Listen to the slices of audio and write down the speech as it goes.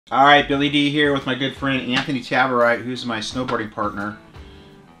All right, Billy D here with my good friend Anthony Taverrite, who's my snowboarding partner.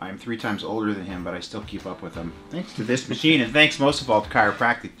 I'm 3 times older than him, but I still keep up with him. Thanks to this machine, and thanks most of all to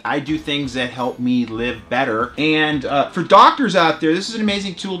chiropractic. I do things that help me live better. And for doctors out there, this is an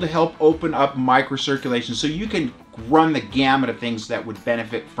amazing tool to help open up microcirculation, so you can run the gamut of things that would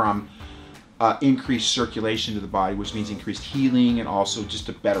benefit from increased circulation to the body, which means increased healing and also just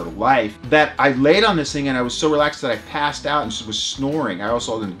a better life. That I laid on this thing and I was so relaxed that I passed out and was snoring. I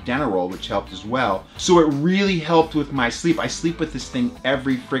also had a Denerol, which helped as well. So it really helped with my sleep. I sleep with this thing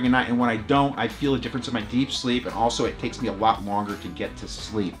every friggin' night, and when I don't, I feel a difference in my deep sleep, and also it takes me a lot longer to get to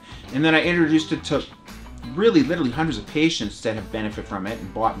sleep. And then I introduced it to really literally hundreds of patients that have benefited from it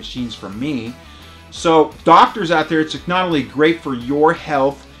and bought machines from me. So doctors out there, it's not only great for your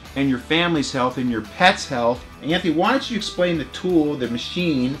health and your family's health and your pet's health. Anthony, why don't you explain the tool, the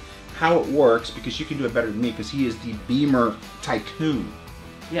machine, how it works, because you can do it better than me, because he is the Bemer tycoon.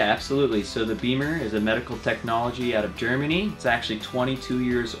 Yeah, absolutely. So the Bemer is a medical technology out of Germany. It's actually 22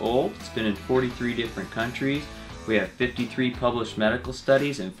 years old. It's been in 43 different countries. We have 53 published medical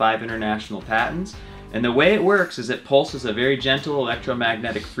studies and 5 international patents. And the way it works is it pulses a very gentle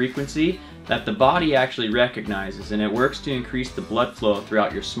electromagnetic frequency that the body actually recognizes, and it works to increase the blood flow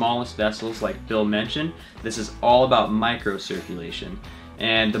throughout your smallest vessels, like Bill mentioned. This is all about microcirculation.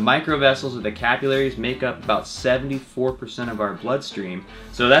 And the microvessels, or the capillaries, make up about 74% of our bloodstream.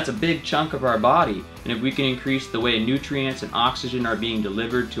 So that's a big chunk of our body. And if we can increase the way nutrients and oxygen are being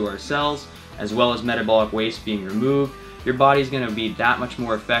delivered to our cells, as well as metabolic waste being removed, your body's going to be that much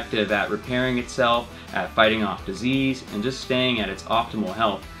more effective at repairing itself, at fighting off disease, and just staying at its optimal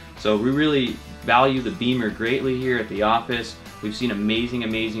health. So we really value the Bemer greatly here at the office. We've seen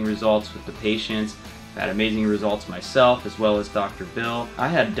amazing results with the patients. I've had amazing results myself, as well as Dr. Bill. I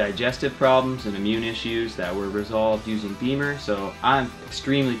had digestive problems and immune issues that were resolved using Bemer, so I'm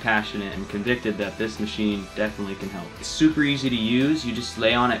extremely passionate and convicted that this machine definitely can help. It's super easy to use. You just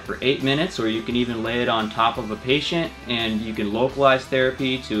lay on it for 8 minutes, or you can even lay it on top of a patient, and you can localize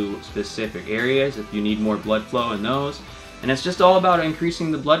therapy to specific areas if you need more blood flow in those. And it's just all about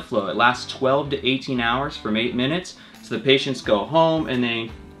increasing the blood flow. It lasts 12 to 18 hours from 8 minutes, so the patients go home and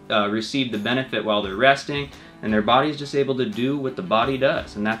they receive the benefit while they're resting, and their body's just able to do what the body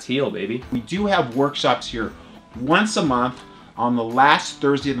does, and that's heal, baby. We do have workshops here once a month on the last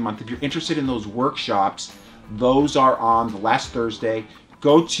Thursday of the month. If you're interested in those workshops, those are on the last Thursday.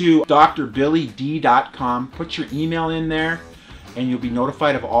 Go to drbillyd.com, put your email in there, and you'll be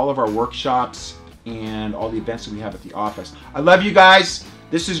notified of all of our workshops and all the events that we have at the office. I love you guys.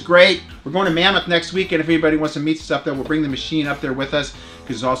 This is great. We're going to Mammoth next week, and if anybody wants to meet us up there, we'll bring the machine up there with us,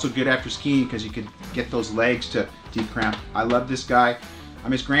 because it's also good after skiing, because you can get those legs to decramp. I love this guy.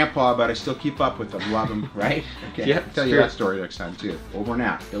 I'm his grandpa, but I still keep up with him. Love him, right? Okay. Yep, I'll tell you that story next time too. Over and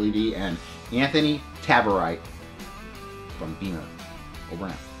out. Billy D and Anthony Taverrite from Bemer. Over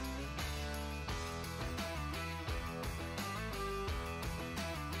and out.